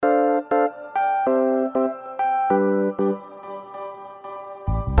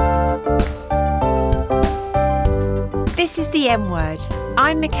This is the M Word.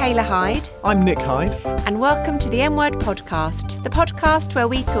 I'm Michaela Hyde. I'm Nick Hyde. And welcome to the M Word podcast, the podcast where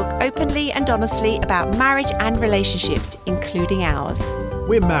we talk openly and honestly about marriage and relationships, including ours.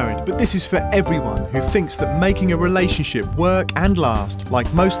 We're married, but this is for everyone who thinks that making a relationship work and last,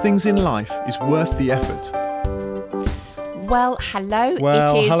 like most things in life, is worth the effort. Well, hello.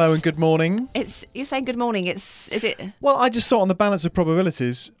 Hello and good morning. You're saying good morning. Is it? Well, I just saw on the balance of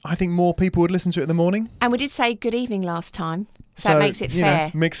probabilities, I think more people would listen to it in the morning. And we did say good evening last time, so it makes it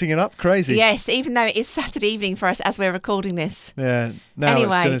fair. Mixing it up, crazy. Yes, even though it is Saturday evening for us as we're recording this. Yeah, now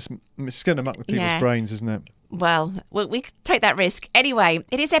anyway, it's going to muck with people's brains, isn't it? Well, we take that risk. Anyway,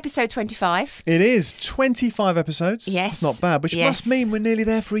 it is episode 25. It is 25 episodes. Yes. It's not bad, which must mean we're nearly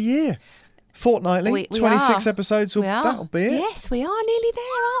there for a year. Fortnightly, we 26 are. episodes, that'll be it. Yes, we are nearly there,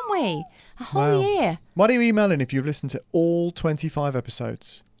 aren't we? A whole year. Why do you email in if you've listened to all 25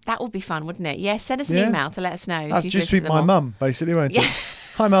 episodes? That would be fun, wouldn't it? Yes, send us an email to let us know. That's just sweet my mum, basically, won't it?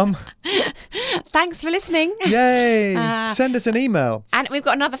 Hi, Mum. Thanks for listening. Yay. Send us an email. And we've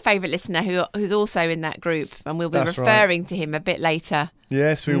got another favourite listener who's also in that group, and we'll be referring to him a bit later.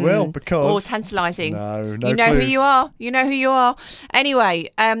 Yes, we will, because... Or tantalising. No You know clues. who you are. You know who you are. Anyway,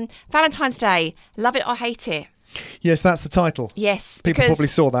 Valentine's Day, love it or hate it. Yes, that's the title. Yes. People probably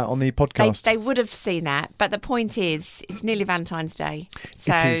saw that on the podcast. They would have seen that, but the point is, it's nearly Valentine's Day.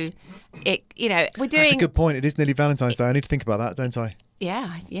 So, it is. We're doing... That's a good point. It is nearly Valentine's Day. I need to think about that, don't I?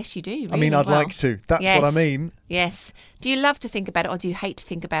 Yeah, yes, you do. Really. I mean, I'd like to. That's what I mean. Yes. Do you love to think about it, or do you hate to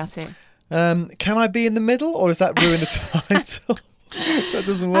think about it? Can I be in the middle, or does that ruin the title? That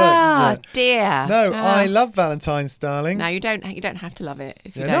doesn't work, does it? Dear. No, I love Valentine's, darling. No, you don't. You don't have to love it.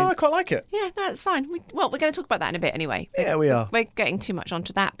 If you don't. No, I quite like it. Yeah, no, that's fine. We're going to talk about that in a bit anyway. Yeah, we are. We're getting too much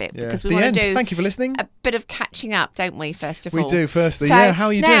onto that bit because we the want end. to do. Thank you for listening. A bit of catching up, don't we? First of all, we do. Firstly, so, how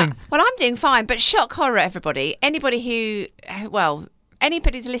are you doing? Well, I'm doing fine, but shock horror, everybody. Anybody who's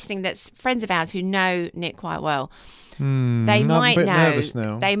listening that's friends of ours who know Nick quite well, they might know. Nervous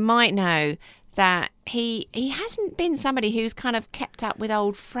now. They might know that he hasn't been somebody who's kind of kept up with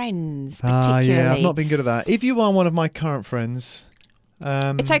old friends particularly. Yeah, I've not been good at that. If you are one of my current friends,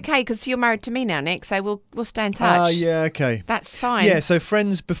 it's okay because you're married to me now, Nick. So we'll stay in touch. Yeah, okay, that's fine. Yeah, so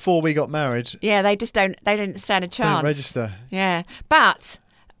friends before we got married. Yeah, they just don't. They don't stand a chance. Don't register. Yeah, but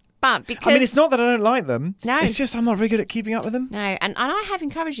because I mean, it's not that I don't like them. No, it's just I'm not very good at keeping up with them. No, and I have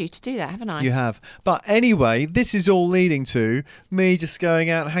encouraged you to do that, haven't I? You have. But anyway, this is all leading to me just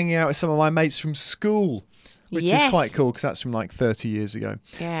going out and hanging out with some of my mates from school, which is quite cool because that's from like 30 years ago.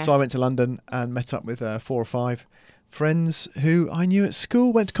 Yeah. So I went to London and met up with 4 or 5 friends who I knew at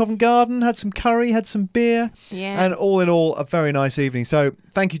school, went to Covent Garden, had some curry, had some beer, and all in all, a very nice evening. So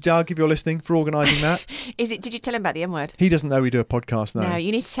thank you, Doug, if you're listening, for organising that. Did you tell him about the M Word? He doesn't know we do a podcast now. No,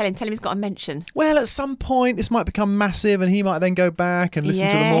 you need to tell him. Tell him he's got a mention. Well, at some point, this might become massive and he might then go back and listen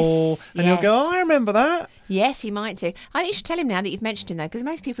to them all. And he'll go, I remember that. Yes, he might do. I think you should tell him now that you've mentioned him, though, because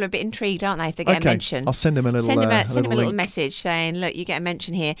most people are a bit intrigued, aren't they, if they get a mention? I'll send him a little Send him a little message saying, look, you get a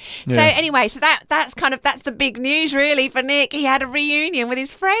mention here. Yeah. So anyway, that's the big news, really, for Nick. He had a reunion with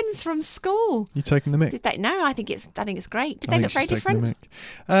his friends from school. You taking the mic? Did they? No, I think it's great. Did they look very different?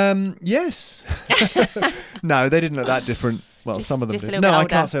 Yes. No, they didn't look that different. Well, some of them did. No, I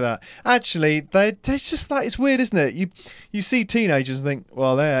can't say that. Actually, they're just like, it's weird, isn't it? You see teenagers and think,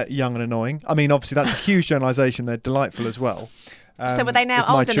 well, they're young and annoying. I mean, obviously, that's a huge generalisation. They're delightful as well. So were they now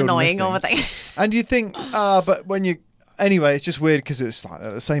old and annoying, or were they? And you think, but when you... Anyway, it's just weird because it's like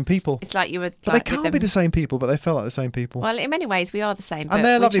the same people. It's like you were... But they can't be the same people, but they felt like the same people. Well, in many ways, we are the same. And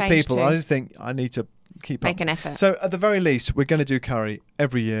they're lovely people. I think I need to make an effort. So at the very least, we're going to do curry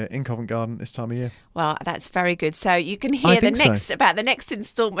every year in Covent Garden this time of year. Well, that's very good. So you can hear about the next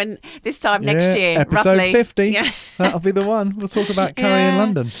instalment this time next year, episode roughly. 50. Yeah. That'll be the one. We'll talk about curry in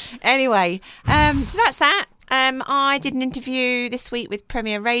London. Anyway, so that's that. I did an interview this week with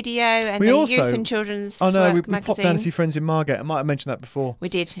Premier Radio and Youth and Children's we magazine. popped down to see friends in Margate. I might have mentioned that before. We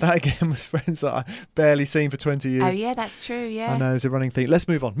did. That again was friends that I barely seen for 20 years. Oh yeah, that's true. Yeah. I know, it's a running theme. Let's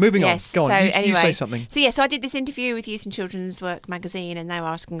move on. Moving on. Go on. You say something. So I did this interview with Youth and Children's Work magazine, and they were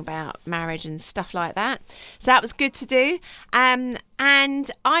asking about marriage and stuff like that. So that was good to do. And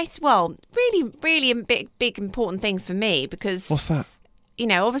really, really a big important thing for me because what's that?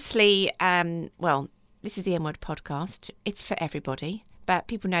 Obviously, this is the M Word podcast. It's for everybody. But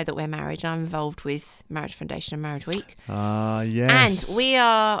people know that we're married, and I'm involved with Marriage Foundation and Marriage Week. Yes. And we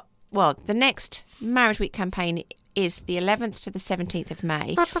are, the next Marriage Week campaign is the 11th to the 17th of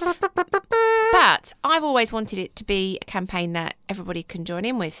May. But I've always wanted it to be a campaign that everybody can join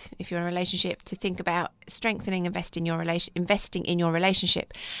in with if you're in a relationship, to think about strengthening, investing in your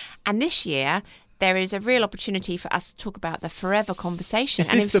relationship. And this year, there is a real opportunity for us to talk about the forever conversation.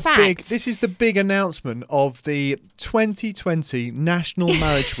 This is the big announcement of the 2020 National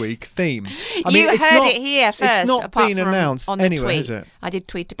Marriage Week theme. You heard it here first. It's not been announced anywhere, has it? I did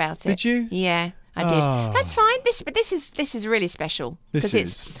tweet about it. Did you? Yeah. I did. That's fine. This is really special.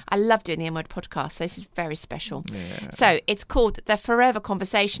 I love doing the M Word podcast. This is very special. Yeah. So it's called The Forever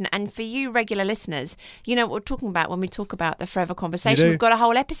Conversation. And for you regular listeners, you know what we're talking about when we talk about The Forever Conversation. We've got a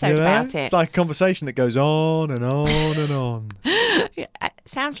whole episode about it. It's like a conversation that goes on and on and on. It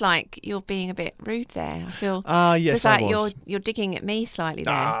sounds like you're being a bit rude there. I feel yes, like I was. you're digging at me slightly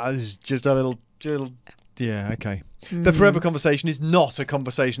there. It's just a little yeah, okay. The Forever Conversation is not a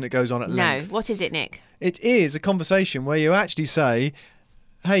conversation that goes on at length. No. What is it, Nick? It is a conversation where you actually say,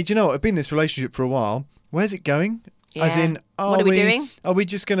 hey, do you know what? I've been in this relationship for a while. Where's it going? Yeah. As in, what are we doing? Are we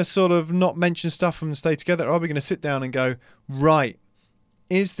just going to sort of not mention stuff and stay together? Or are we going to sit down and go, right,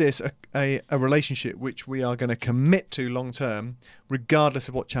 is this a relationship which we are going to commit to long term, regardless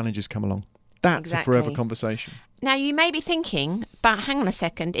of what challenges come along? That's a forever conversation. Now, you may be thinking, but hang on a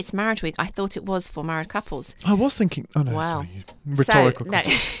second, it's Marriage Week. I thought it was for married couples. I was thinking, sorry, rhetorical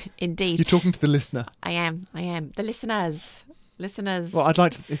question. No, indeed. You're talking to the listener. I am. The listeners. Well, I'd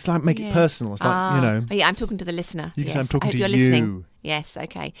like to, it's like make it personal. It's like, you know. Yeah, I'm talking to the listener. You can say I'm talking to you. I hope you're listening. Yes,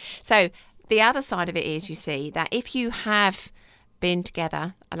 okay. So the other side of it is, you see, that if you have been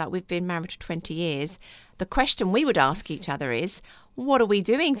together, like we've been married for 20 years, the question we would ask each other is, what are we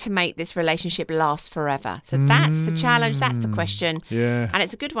doing to make this relationship last forever? So that's the challenge. That's the question. Yeah. And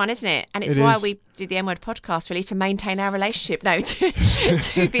it's a good one, isn't it? And it's why we do the M Word podcast, really, to maintain our relationship. No,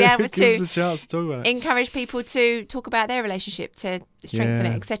 to be able to give us a chance to talk about it. Encourage people to talk about their relationship, to strengthen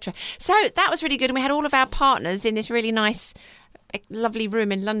it, etc. So that was really good. And we had all of our partners in this really nice, lovely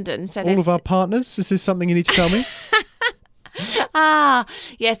room in London. So all of our partners? Is this something you need to tell me?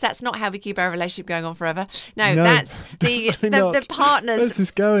 Yes, that's not how we keep our relationship going on forever. No, that's the partners. Where's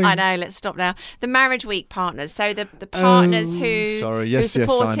this going? I know, let's stop now. The Marriage Week partners. So the partners who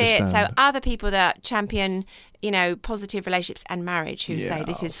support it. So other people that champion, positive relationships and marriage, who say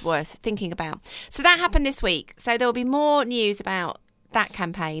this is worth thinking about. So that happened this week. So there will be more news about that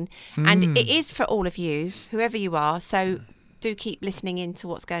campaign. And it is for all of you, whoever you are. So do keep listening into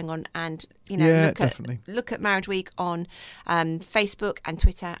what's going on, and look at Marriage Week on Facebook and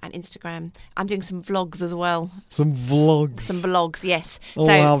Twitter and Instagram. I'm doing some vlogs as well. Some vlogs, yes. Oh,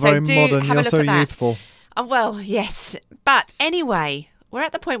 how very modern! You're so youthful. Oh, well, yes, but anyway, we're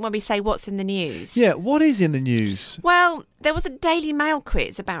at the point where we say what's in the news. Yeah, what is in the news? Well, there was a Daily Mail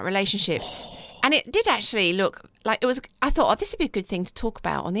quiz about relationships. And it did actually look like it was. I thought, this would be a good thing to talk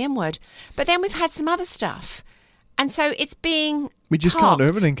about on the M Word. But then we've had some other stuff. And so it's being We just can't do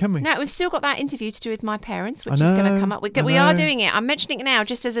everything, can we? No, we've still got that interview to do with my parents, which is going to come up. We are doing it. I'm mentioning it now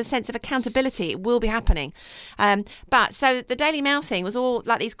just as a sense of accountability. It will be happening. But so the Daily Mail thing was all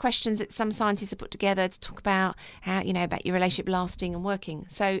like these questions that some scientists have put together to talk about how, about your relationship lasting and working.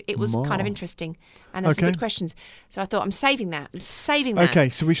 So it was kind of interesting. And there's some good questions. So I thought, I'm saving that. Okay,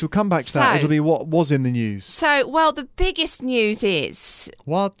 so we shall come back to that. It'll be what was in the news. So, well, the biggest news is...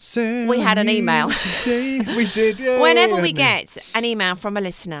 What's in We had an email. We did, yeah. Whenever we get an email from a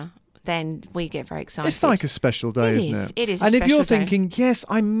listener, then we get very excited. It's like a special day, isn't it? It is. And if you're thinking, yes,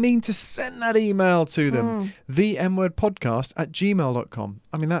 I mean to send that email to them, themwordpodcast@gmail.com.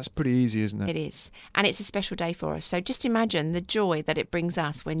 I mean, that's pretty easy, isn't it? It is. And it's a special day for us. So just imagine the joy that it brings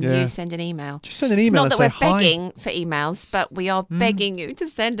us when you send an email. Just send an email and say hi. It's not that we're begging for emails, but we are begging you to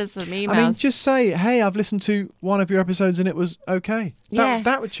send us some emails. I mean, just say, hey, I've listened to one of your episodes and it was okay.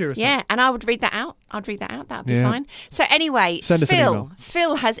 That would cheer us up. Yeah, and I would read that out. That would be fine. So anyway, send us an email.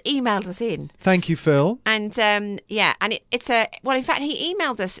 Phil has emailed us in. Thank you, Phil. And in fact, he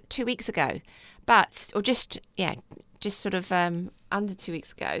emailed us 2 weeks ago, just sort of under 2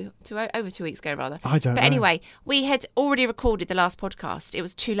 weeks ago, over 2 weeks ago rather. I don't know. But anyway, we had already recorded the last podcast. It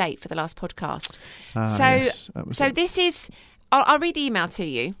was too late for the last podcast. So this is, I'll read the email to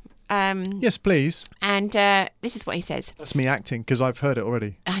you. Yes, please. And this is what he says. That's me acting, because I've heard it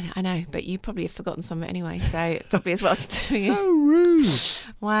already. I know, but you probably have forgotten some of it anyway, so probably as well to do it. So rude.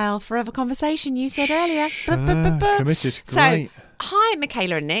 Well, forever conversation, you said earlier. Committed. Great. So, hi,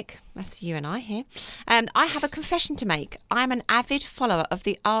 Michaela and Nick. That's you and I here. I have a confession to make. I'm an avid follower of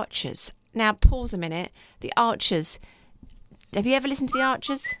the Archers. Now, pause a minute. The Archers. Have you ever listened to the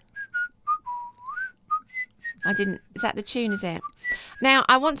Archers? I didn't. Is that the tune, is it? Now,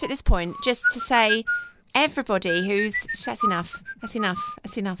 I want to, at this point, just to say, everybody who's... That's enough.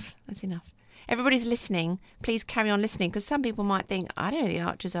 everybody's listening, please carry on listening, because some people might think, I don't know who the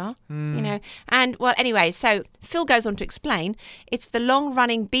Archers are, you know. And, well, anyway, so Phil goes on to explain, it's the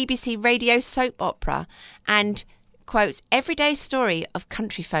long-running BBC radio soap opera and, quotes, everyday story of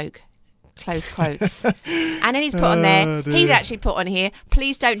country folk. Close quotes. And then he's put on there, he's actually put on here,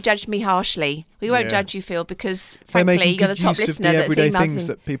 please don't judge me harshly. We won't judge you, Phil, because frankly you're the top listener that's everyday emailed things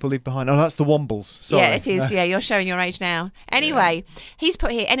that people leave behind. Oh, that's the Wombles. Sorry. Yeah, it is. Yeah, you're showing your age now. Anyway, he's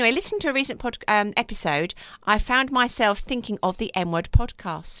put here, anyway, listening to a recent episode, I found myself thinking of the M-Word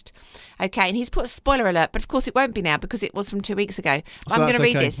podcast. Okay, and he's put a spoiler alert, but of course it won't be now because it was from 2 weeks ago. But so I'm going to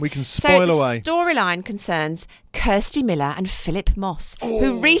read okay. this. We can spoil away. So the storyline concerns Kirsty Miller and Philip Moss,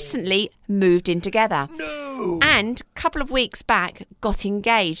 who recently moved in together. No! And a couple of weeks back got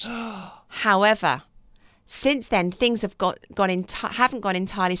engaged. However, since then, things have haven't gone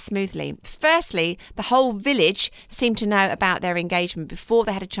entirely smoothly. Firstly, the whole village seemed to know about their engagement before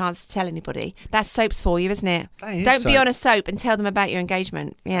they had a chance to tell anybody. That's soaps for you, isn't it? Don't be on a soap and tell them about your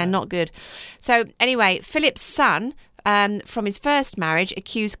engagement. Yeah, not good. So anyway, Philip's son, from his first marriage,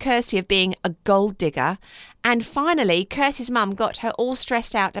 accused Kirsty of being a gold digger. And finally, Kirsty's mum got her all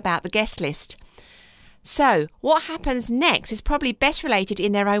stressed out about the guest list. So, what happens next is probably best related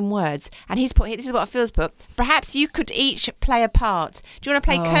in their own words. And he's put here, this is what Phil's put, perhaps you could each play a part. Do you want to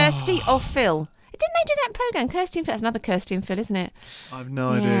play Kirsty or Phil? Didn't they do that programme, Kirsty and Phil? That's another Kirsty and Phil, isn't it? I've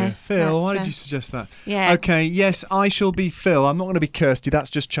no idea. Phil, why did you suggest that? Yeah. Okay, yes, I shall be Phil. I'm not going to be Kirsty.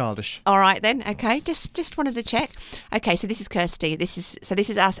 That's just childish. All right then. Okay, just wanted to check. Okay, so this is Kirsty. This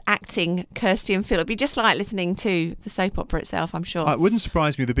is us acting Kirsty and Phil. It'd be just like listening to the soap opera itself, I'm sure. It wouldn't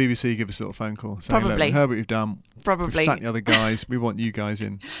surprise me if the BBC give us a little phone call saying, probably. Look, we heard what you've done. Probably. We've sacked the other guys. We want you guys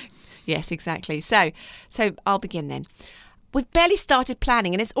in. Yes, exactly. So I'll begin then. We've barely started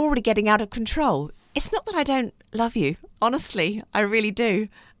planning and it's already getting out of control. It's not that I don't love you. Honestly, I really do.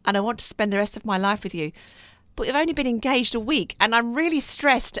 And I want to spend the rest of my life with you. But we've only been engaged a week and I'm really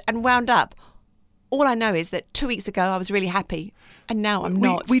stressed and wound up. All I know is that 2 weeks ago I was really happy and now I'm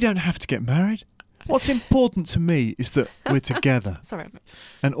not. We don't have to get married. What's important to me is that we're together. Sorry.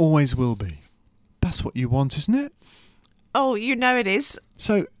 And always will be. That's what you want, isn't it? Oh, you know it is.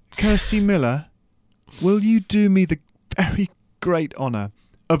 So, Kirsty Miller, will you do me the very great honour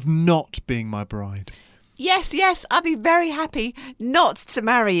of not being my bride? Yes, I'll be very happy not to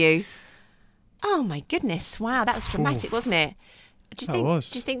marry you. Oh my goodness! Wow, that was dramatic, wasn't it? Do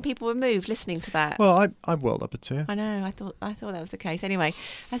you think people were moved listening to that? Well, I welled up a tear. I know. I thought that was the case. Anyway,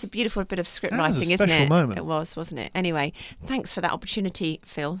 that's a beautiful bit of script that writing, was a isn't special it? Moment. It was, wasn't it? Anyway, thanks for that opportunity,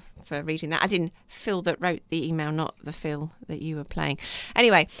 Phil, for reading that. As in Phil that wrote the email, not the Phil that you were playing.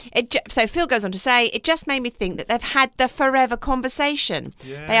 Anyway, so Phil goes on to say, it just made me think that they've had the forever conversation.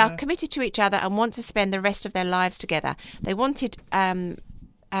 Yeah. They are committed to each other and want to spend the rest of their lives together. They wanted to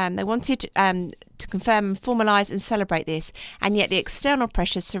confirm and formalise and celebrate this, and yet the external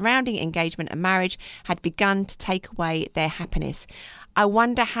pressures surrounding engagement and marriage had begun to take away their happiness. I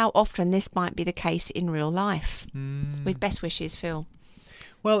wonder how often this might be the case in real life. With best wishes, Phil.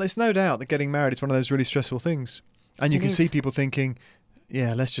 Well, it's no doubt that getting married is one of those really stressful things. And you can see people thinking,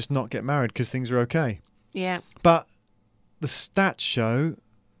 yeah, let's just not get married because things are okay. Yeah. But the stats show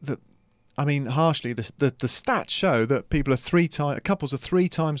that, I mean, harshly, the stats show that couples are 3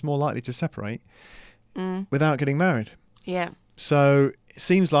 times more likely to separate without getting married. Yeah. So it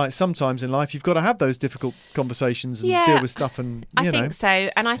seems like sometimes in life you've got to have those difficult conversations and deal with stuff, and I think so.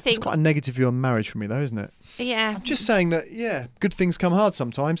 And I think it's quite a negative view on marriage for me, though, isn't it? Yeah. I'm just saying that good things come hard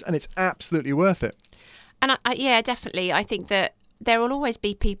sometimes, and it's absolutely worth it. And I definitely. I think that there will always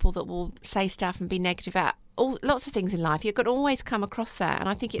be people that will say stuff and be negative about lots of things in life. You've got to always come across that, and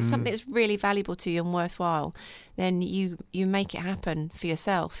I think it's something that's really valuable to you and worthwhile. Then you make it happen for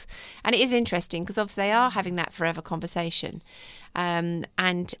yourself. And it is interesting because obviously they are having that forever conversation,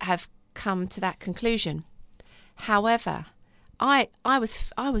 and have come to that conclusion. However, I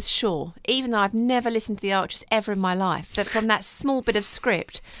was sure, even though I've never listened to the Archers ever in my life, that from that small bit of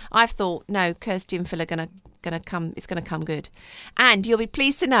script, I've thought, no, Kirsty and Phil are going to come. It's going to come good. And you'll be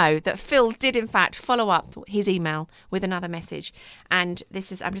pleased to know that Phil did in fact follow up his email with another message. And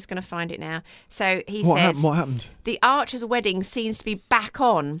I'm just going to find it now. So he says, what happened? The Archers' wedding seems to be back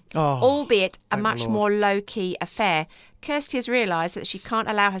on, albeit a much more low-key affair. Kirsty has realised that she can't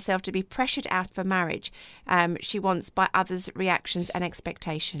allow herself to be pressured out of a marriage she wants by others' reactions and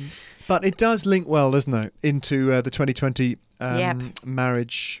expectations. But it does link well, doesn't it, into the 2020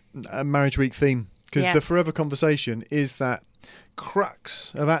 marriage week theme. Because the forever conversation is that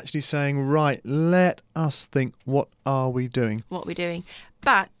crux of actually saying, right, let us think, what are we doing? What we're doing.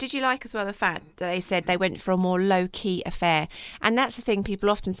 But did you like as well the fact that they said they went for a more low-key affair? And that's the thing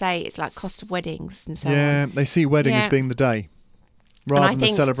people often say, it's like cost of weddings and so on. Yeah, they see wedding as being the day rather than the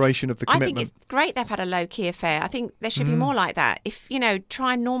celebration of the commitment. I think it's great they've had a low-key affair. I think there should be more like that. If,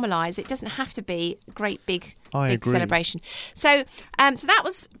 try and normalise, it doesn't have to be a great big celebration. So so that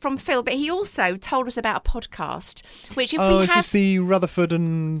was from Phil, but he also told us about a podcast, which is this the Rutherford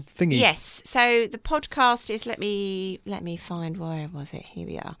and thingy? Yes. So the podcast is, let me find, where was it? Here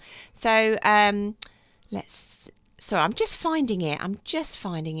we are. So I'm just finding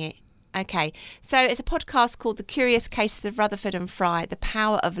it. Okay, so it's a podcast called The Curious Cases of Rutherford and Fry, The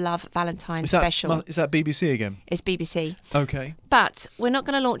Power of Love Valentine Special. Is that BBC again? It's BBC. Okay. But we're not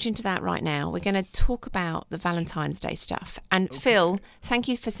going to launch into that right now. We're going to talk about the Valentine's Day stuff. And Phil, thank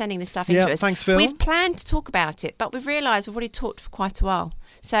you for sending this stuff into us. Yeah, thanks, Phil. We've planned to talk about it, but we've realised we've already talked for quite a while.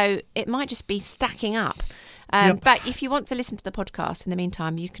 So it might just be stacking up. But if you want to listen to the podcast in the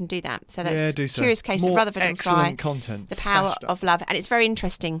meantime, you can do that. So that's Curious Case of Rutherford and Fry, excellent content, The Power of Love, and it's very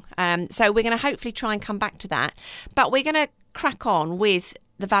interesting. So we're going to hopefully try and come back to that. But we're going to crack on with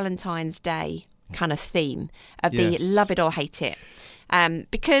the Valentine's Day kind of theme of the love it or hate it.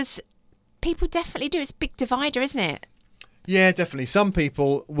 Because people definitely do. It's a big divider, isn't it? Yeah, definitely. Some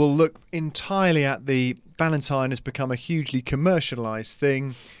people will look entirely at the Valentine has become a hugely commercialised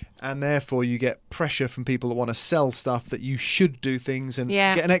thing, and therefore you get pressure from people that want to sell stuff that you should do things and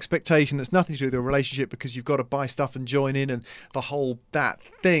get an expectation that's nothing to do with the relationship because you've got to buy stuff and join in and the whole that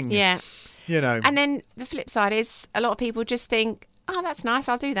thing. Yeah. And then the flip side is a lot of people just think, oh, that's nice,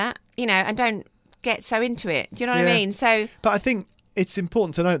 I'll do that, and don't get so into it. Do you know what I mean? So, but I think it's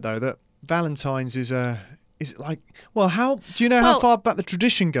important to note, though, that Valentine's is like, well, how do you know how far back the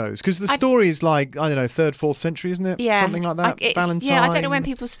tradition goes? Because the story is like, I don't know, 3rd, 4th century, isn't it? Yeah. Something like that. Valentine. Yeah, I don't know when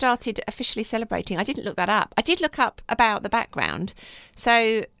people started officially celebrating. I didn't look that up. I did look up about the background.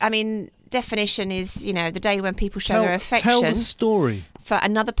 So, I mean, definition is, the day when people show their affection. Tell the story. For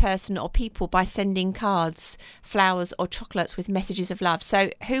another person or people by sending cards, flowers or chocolates with messages of love. So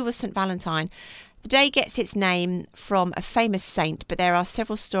who was St. Valentine? The day gets its name from a famous saint, but there are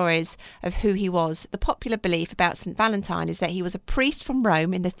several stories of who he was. The popular belief about St. Valentine is that he was a priest from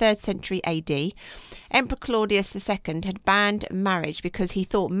Rome in the 3rd century AD. Emperor Claudius II had banned marriage because he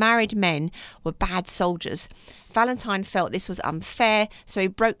thought married men were bad soldiers. Valentine felt this was unfair, so he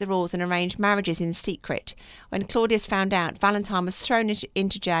broke the rules and arranged marriages in secret. When Claudius found out, Valentine was thrown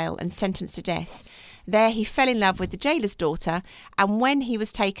into jail and sentenced to death. There he fell in love with the jailer's daughter, and when he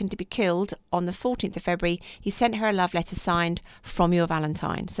was taken to be killed on the 14th of February, he sent her a love letter signed, "From your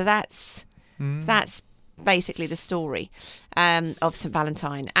Valentine." So that's basically the story of St.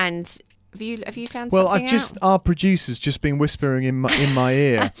 Valentine. And have you found something out? Our producer's just been whispering in my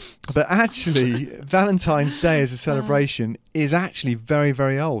ear, but actually Valentine's Day as a celebration is actually very,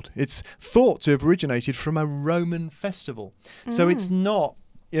 very old. It's thought to have originated from a Roman festival. So it's not,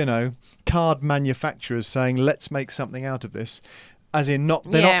 card manufacturers saying, let's make something out of this. As in,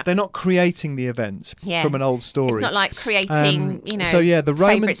 they're not creating the event from an old story. It's not like creating, the Romans,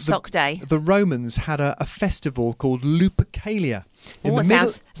 favourite sock day. The Romans had a festival called Lupercalia.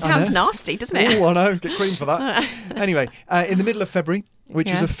 It sounds nasty, doesn't it? Oh, I know. Get cream for that. Anyway, in the middle of February, which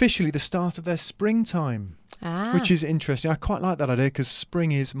is officially the start of their springtime. Which is interesting. I quite like that idea because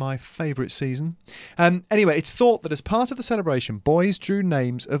spring is my favourite season. Anyway, it's thought that as part of the celebration, boys drew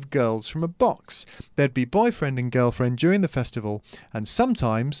names of girls from a box. There'd be boyfriend and girlfriend during the festival, and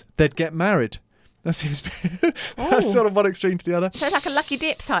sometimes they'd get married. That seems that's sort of one extreme to the other. So like a lucky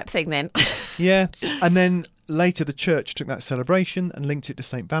dip type thing then. Yeah, and then later the church took that celebration and linked it to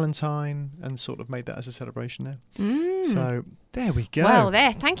St. Valentine and sort of made that as a celebration there. So there we go. Well,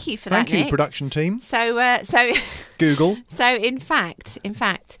 thank you for that, Thank you, Nick. production team. So Google. So in fact,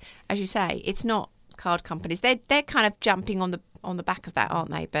 as you say, it's not card companies. They're kind of jumping on the back of that, aren't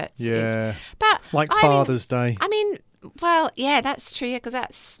they? But like Father's Day. I mean, well, yeah, that's true. Because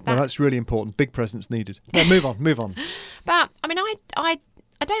that's really important. Big presents needed. Yeah, move on. But I mean,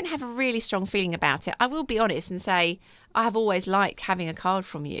 I don't have a really strong feeling about it. I will be honest and say I have always liked having a card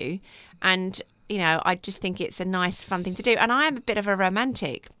from you, and I just think it's a nice, fun thing to do. And I am a bit of a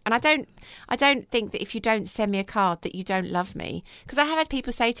romantic, and I don't think that if you don't send me a card that you don't love me. Because I have had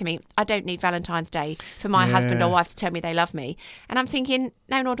people say to me, I don't need Valentine's Day for my husband or wife to tell me they love me, and I'm thinking,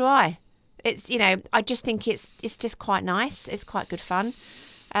 no, nor do I. It's I just think it's just quite nice. It's quite good fun.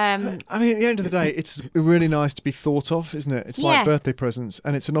 I mean, at the end of the day, it's really nice to be thought of, isn't it? It's like birthday presents,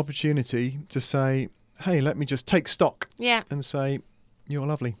 and it's an opportunity to say, hey, let me just take stock and say, You're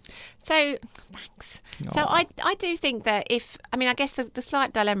lovely. So, thanks. Aww. So I do think that I guess the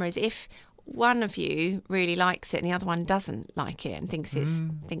slight dilemma is if one of you really likes it and the other one doesn't like it and thinks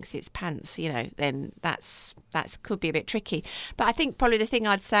it's pants, then that's could be a bit tricky. But I think probably the thing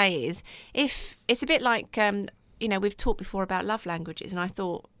I'd say is if it's a bit like we've talked before about love languages, and I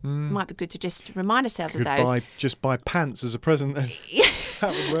thought it might be good to just remind ourselves of those. Just buy pants as a present. Then.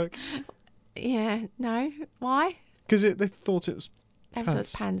 That would work. Yeah. No. Why? Because they thought it was. They thought it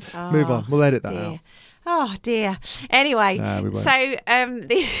was pants. Oh, move on. We'll edit that dear. out. Oh dear. Anyway, we won't. so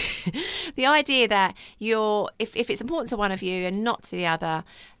the idea that if it's important to one of you and not to the other,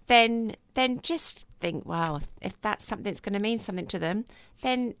 then just think, well, if that's something that's going to mean something to them,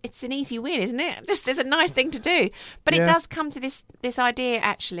 then it's an easy win, isn't it? This is a nice thing to do. But it does come to this idea,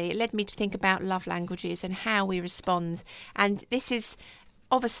 actually. It led me to think about love languages and how we respond. And this is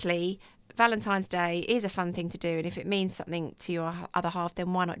obviously... Valentine's Day is a fun thing to do, and if it means something to your other half,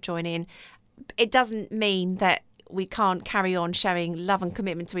 then why not join in? It doesn't mean that we can't carry on showing love and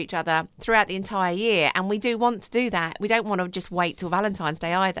commitment to each other throughout the entire year, and we do want to do that. We don't want to just wait till Valentine's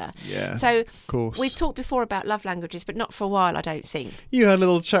Day either. Yeah, so of course. We've talked before about love languages, but not for a while, I don't think. You had a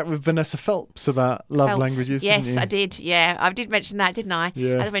little chat with Vanessa Phelps about love languages, yes, didn't you? I did. Yeah, I did mention that, didn't I?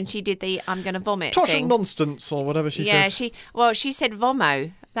 Yeah. When she did the "I'm going to vomit" Tosh thing. and nonsense or whatever she said. Yeah, she said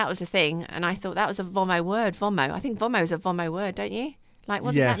vomo. That was the thing, and I thought that was a vomo word. Vomo. I think vomo is a vomo word, don't you? Like,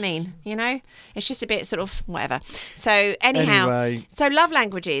 what does that mean? It's just a bit sort of whatever. So anyway. So love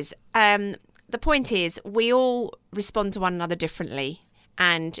languages. The point is, we all respond to one another differently,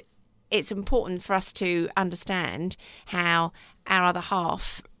 and it's important for us to understand how our other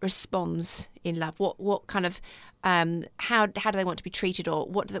half responds in love. What kind of how do they want to be treated, or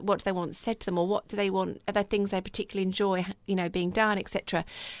what do they want said to them, or what do they want? Are there things they particularly enjoy, being done, etc.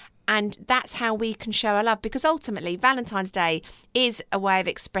 And that's how we can show our love, because ultimately Valentine's Day is a way of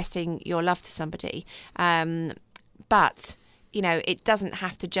expressing your love to somebody. But it doesn't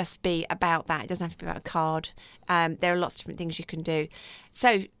have to just be about that. It doesn't have to be about a card. There are lots of different things you can do.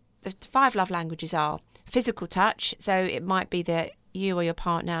 So the 5 love languages are physical touch. So it might be that you or your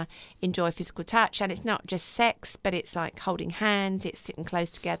partner enjoy physical touch, and it's not just sex, but it's like holding hands, it's sitting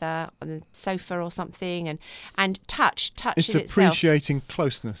close together on the sofa or something, and touch it's in appreciating itself.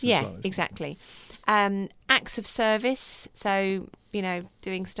 Closeness Yeah, as well, exactly. Acts of service, so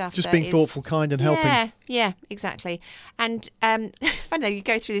doing stuff just that being is thoughtful, kind and helping. Yeah, exactly. And it's funny though, you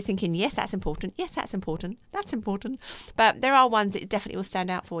go through this thinking, yes, that's important, that's important, but there are ones that definitely will stand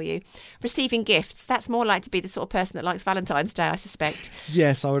out for you. Receiving gifts, that's more like to be the sort of person that likes Valentine's Day, I suspect.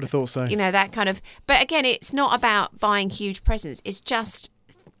 Yes, I would have thought so. That kind of, but again, it's not about buying huge presents, it's just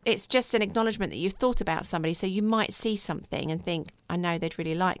an acknowledgement that you've thought about somebody. So you might see something and think, I know they'd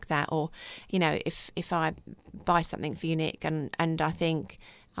really like that. Or, if I buy something for you, Nick, and I think,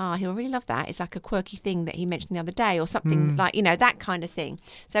 he'll really love that. It's like a quirky thing that he mentioned the other day, or something like, that kind of thing.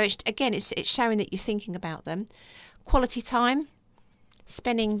 So it's showing that you're thinking about them. Quality time.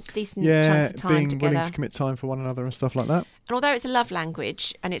 Spending decent chunks of time being together. willing to commit time for one another and stuff like that. And although it's a love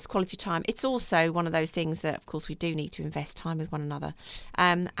language and it's quality time, it's also one of those things that, of course, we do need to invest time with one another.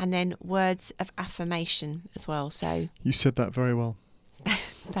 And then words of affirmation as well. So you said that very well.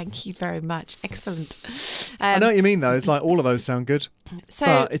 Thank you very much. Excellent. I know what you mean, though. It's like all of those sound good. So,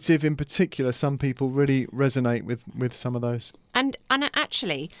 but it's if in particular some people really resonate with some of those. And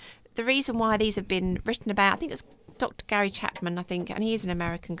actually, the reason why these have been written about, I think it's Dr. Gary Chapman, I think, and he is an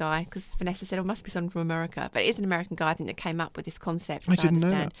American guy, because Vanessa said, it must be someone from America, but it is an American guy, I think, that came up with this concept, as I didn't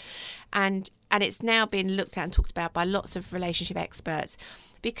understand. know that. And it's now been looked at and talked about by lots of relationship experts,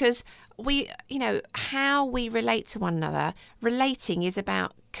 because how we relate to one another, relating is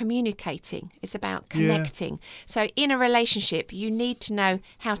about communicating, it's about connecting. So in a relationship, you need to know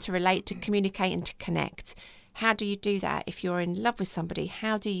how to relate, to communicate and to connect. How do you do that? If you're in love with somebody,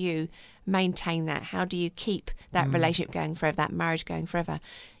 how do you maintain that? How do you keep that relationship going forever, that marriage going forever?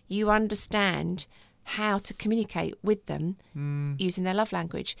 You understand how to communicate with them using their love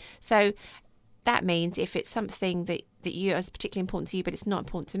language. So that means if it's something that you is particularly important to you, but it's not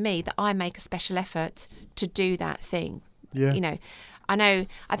important to me, that I make a special effort to do that thing. Yeah. I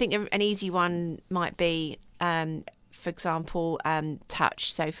think an easy one might be, for example,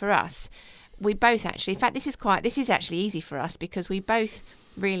 touch. So for us, we both actually, in fact, this is actually easy for us, because we both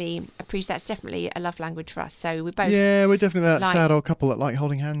really appreciate, that's definitely a love language for us. So we both. Yeah, we're definitely that sad old couple that like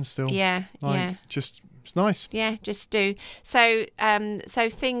holding hands still. Yeah, Just, it's nice. Yeah, just do. So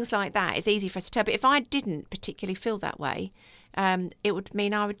things like that, it's easy for us to tell. But if I didn't particularly feel that way, it would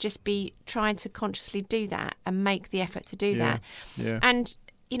mean I would just be trying to consciously do that and make the effort to do that. Yeah. And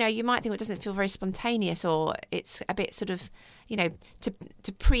you might think it doesn't feel very spontaneous, or it's a bit sort of,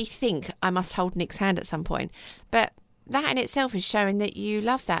 to pre-think I must hold Nick's hand at some point. But that in itself is showing that you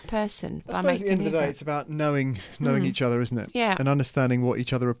love that person. I suppose at the end of the day, it's about knowing each other, isn't it? Yeah. And understanding what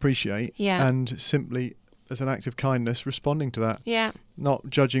each other appreciate. Yeah. And simply, as an act of kindness, responding to that. Yeah. Not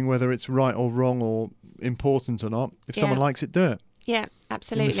judging whether it's right or wrong or important or not. If someone likes it, do it. Yeah,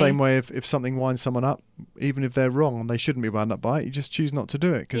 absolutely. In the same way, if something winds someone up, even if they're wrong and they shouldn't be wound up by it, you just choose not to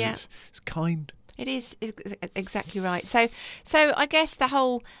do it because it's kind. It is exactly right. So I guess the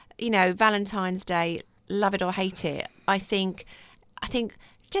whole, Valentine's Day, love it or hate it, I think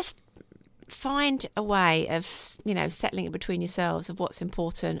just find a way of, settling it between yourselves of what's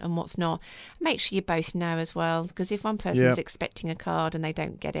important and what's not. Make sure you both know as well, because if one person's expecting a card and they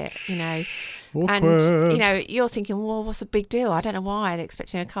don't get it, Awkward. and, you're thinking, well, what's the big deal? I don't know why they're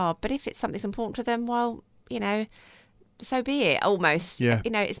expecting a card. But if it's something that's important to them, well, so be it, almost. Yeah.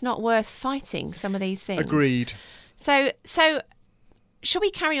 It's not worth fighting some of these things. Agreed. So shall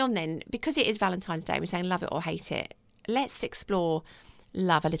we carry on then? Because it is Valentine's Day, we're saying love it or hate it. Let's explore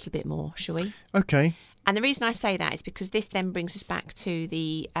love a little bit more, shall we? Okay. And the reason I say that is because this then brings us back to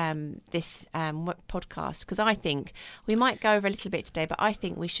the this podcast, because I think we might go over a little bit today, but I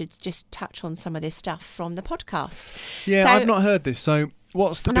think we should just touch on some of this stuff from the podcast. Yeah, I've not heard this, so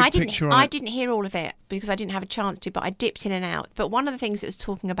what's the big picture on it? I didn't hear all of it because I didn't have a chance to, but I dipped in and out. But one of the things it was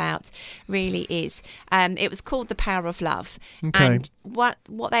talking about really is, it was called The Power of Love. Okay. And what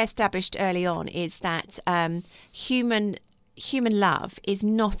they established early on is that human love is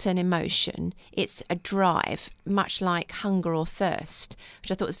not an emotion, it's a drive, much like hunger or thirst, which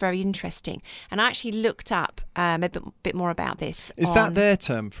I thought was very interesting. And I actually looked up a bit more about this. Is that their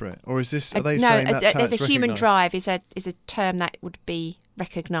term for it, or is this? Are they saying that's how there's it's a human recognised? drive is a term that would be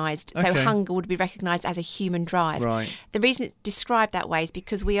recognised. So Okay. hunger would be recognised as a human drive. Right. The reason it's described that way is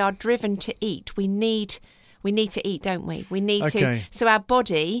because we are driven to eat. We need to eat, don't we? We need Okay. to. So our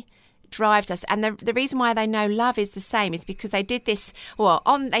body drives us, and the reason why they know love is the same is because they did this.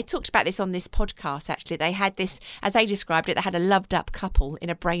 They talked about this on this podcast. Actually, they had this, as they described it, they had a loved up couple in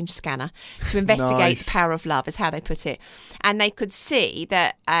a brain scanner to investigate Nice. the power of love, is how they put it, and they could see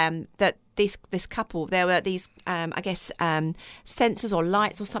that this couple, there were these sensors or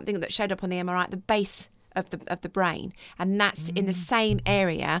lights or something that showed up on the MRI at the base of the brain, and that's in the same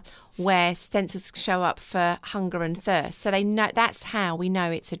area where sensors show up for hunger and thirst. So they know, that's how we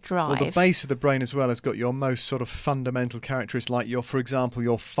know it's a drive. Well, the base of the brain as well has got your most sort of fundamental characteristics, like for example,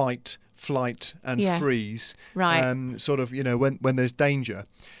 your fight, flight, and freeze. Right. Sort of, when there's danger.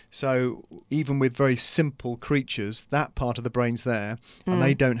 So even with very simple creatures, that part of the brain's there, and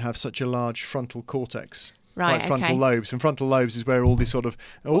they don't have such a large frontal cortex. Right, like frontal okay. lobes, and frontal lobes is where all this sort of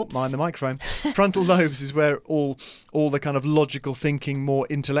mind the microphone. Frontal lobes is where all the kind of logical thinking, more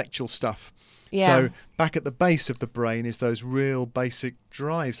intellectual stuff. Yeah. So back at the base of the brain is those real basic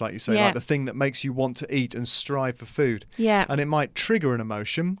drives, like you say, like the thing that makes you want to eat and strive for food. Yeah. And it might trigger an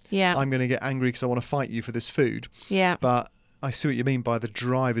emotion. Yeah. I'm going to get angry because I want to fight you for this food. Yeah. But I see what you mean by the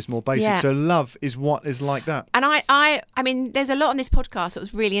drive is more basic. Yeah. So love is what is like that. And I mean, there's a lot on this podcast that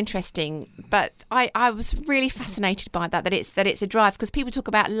was really interesting, but I was really fascinated by that it's a drive, because people talk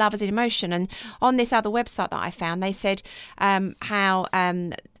about love as an emotion. And on this other website that I found, they said how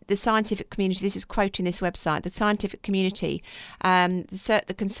the scientific community, this is quoting this website, the scientific community,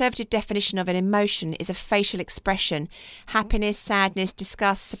 the conservative definition of an emotion is a facial expression. Happiness, sadness,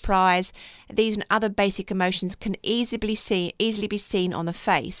 disgust, surprise, these and other basic emotions can easily be seen on the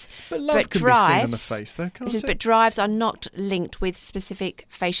face. But love can be seen on the face, though, can't it? But drives are not linked with specific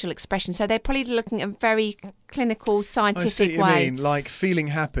facial expressions. So they're probably looking at a very clinical, scientific I see what way. you mean. Like feeling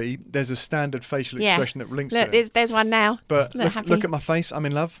happy, there's a standard facial expression that links Look, to it. there's one now. But look at my face, I'm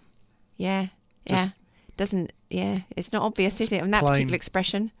in love. Yeah. Just It's not obvious, is it, on that particular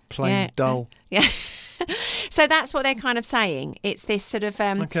expression? Plain dull. Yeah. So that's what they're kind of saying. It's this sort of,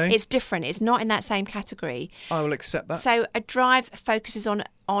 it's different. It's not in that same category. I will accept that. So a drive focuses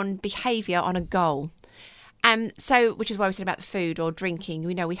on behaviour, on a goal. So, which is why we said about the food or drinking.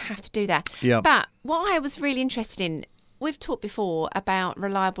 We know we have to do that. Yeah. But what I was really interested in, we've talked before about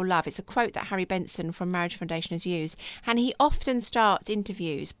reliable love. It's a quote that Harry Benson from Marriage Foundation has used. And he often starts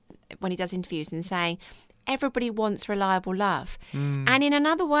interviews, when he does interviews, and saying, everybody wants reliable love. And in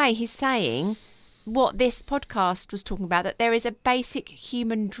another way, he's saying what this podcast was talking about, that there is a basic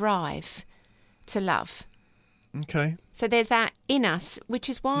human drive to love. Okay. So there's that in us, which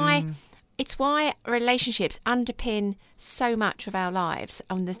is why it's why relationships underpin so much of our lives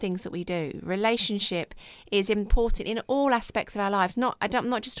and the things that we do. Relationship is important in all aspects of our lives. I'm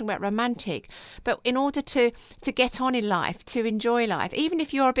not just talking about romantic, but in order to get on in life, to enjoy life, even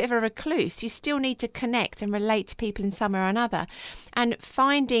if you're a bit of a recluse, you still need to connect and relate to people in some way or another. And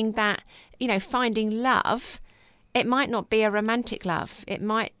finding that, finding love, it might not be a romantic love. It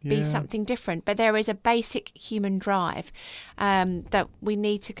might be something different, but there is a basic human drive that we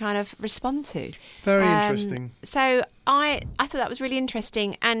need to kind of respond to. Very interesting. So I thought that was really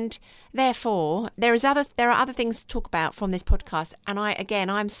interesting, and therefore there are other things to talk about from this podcast, and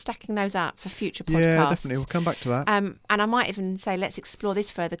I'm stacking those up for future podcasts. Yeah, definitely. We'll come back to that. And I might even say let's explore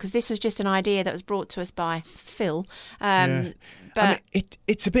this further, because this was just an idea that was brought to us by Phil. But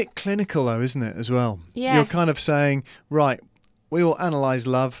it's a bit clinical though, isn't it, as well? Yeah. You're kind of saying, right, we all analyse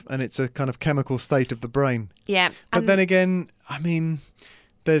love and it's a kind of chemical state of the brain. Yeah. But then again, I mean,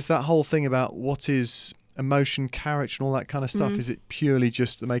 there's that whole thing about what is emotion, character and all that kind of stuff. Is it purely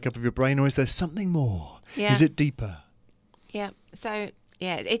just the makeup of your brain, or is there something more? Yeah. Is it deeper? Yeah. So...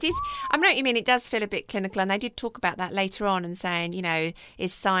 yeah, it is. I know what you mean. It does feel a bit clinical, and they did talk about that later on and saying,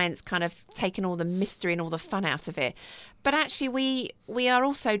 is science kind of taking all the mystery and all the fun out of it? But actually, we are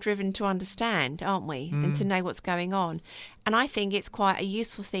also driven to understand, aren't we? And to know what's going on. And I think it's quite a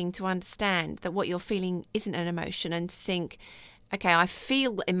useful thing to understand that what you're feeling isn't an emotion, and to think, okay, I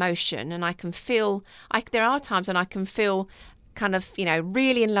feel emotion, and I can feel. There are times when I can feel kind of,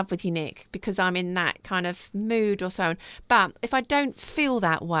 really in love with you, Nick, because I'm in that kind of mood or so on. But if I don't feel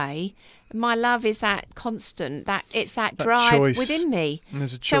that way, my love is that constant, that it's that drive choice within me. And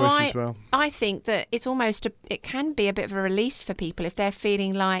there's a choice as well. I think that it's almost it can be a bit of a release for people if they're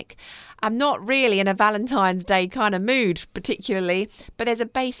feeling like, I'm not really in a Valentine's Day kind of mood particularly, but there's a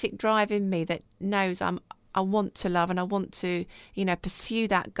basic drive in me that knows I want to love, and I want to, pursue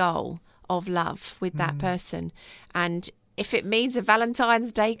that goal of love with that person. And if it means a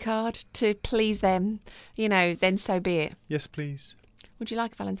Valentine's Day card to please them, then so be it. Yes, please. Would you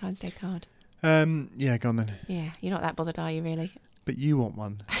like a Valentine's Day card? Yeah, go on then. Yeah, you're not that bothered, are you, really? But you want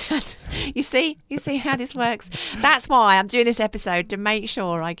one. You see how this works? That's why I'm doing this episode, to make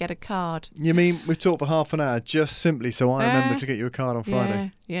sure I get a card. You mean we've talked for half an hour just simply so I remember to get you a card on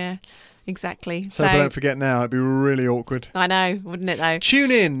Friday? Yeah. Exactly. So if I don't forget now, it'd be really awkward. I know, wouldn't it though? Tune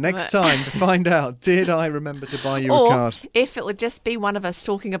in next time to find out, did I remember to buy you a card? If it would just be one of us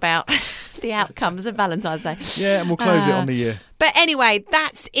talking about the outcomes of Valentine's Day. Yeah, and we'll close it on the year. But anyway,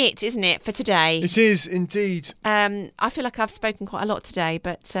 that's it, isn't it, for today? It is indeed. I feel like I've spoken quite a lot today,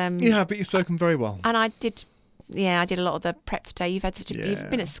 but... you have, but you've spoken very well. And I did a lot of the prep today. You've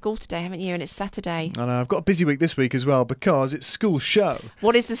been at school today, haven't you? And it's Saturday. I know. I've got a busy week this week as well because it's school show.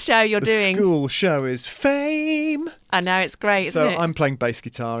 What is the show you're doing? The school show is Fame. I know, it's great, isn't it? So I'm playing bass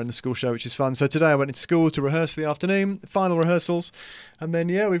guitar in the school show, which is fun. So today I went into school to rehearse for the afternoon, final rehearsals. And then,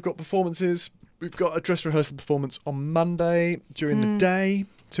 we've got performances. We've got a dress rehearsal performance on Monday during the day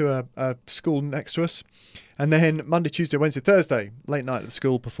to a school next to us. And then Monday, Tuesday, Wednesday, Thursday, late night at the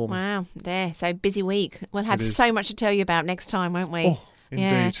school performing. Wow, so busy week. We'll have so much to tell you about next time, won't we? Oh, indeed.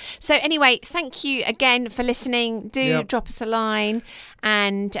 Yeah. So anyway, thank you again for listening. Do drop us a line,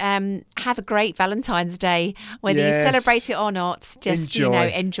 and have a great Valentine's Day. Whether you celebrate it or not, just,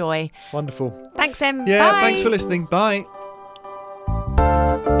 enjoy. Wonderful. Thanks, Em. Yeah, Bye. thanks for listening. Bye.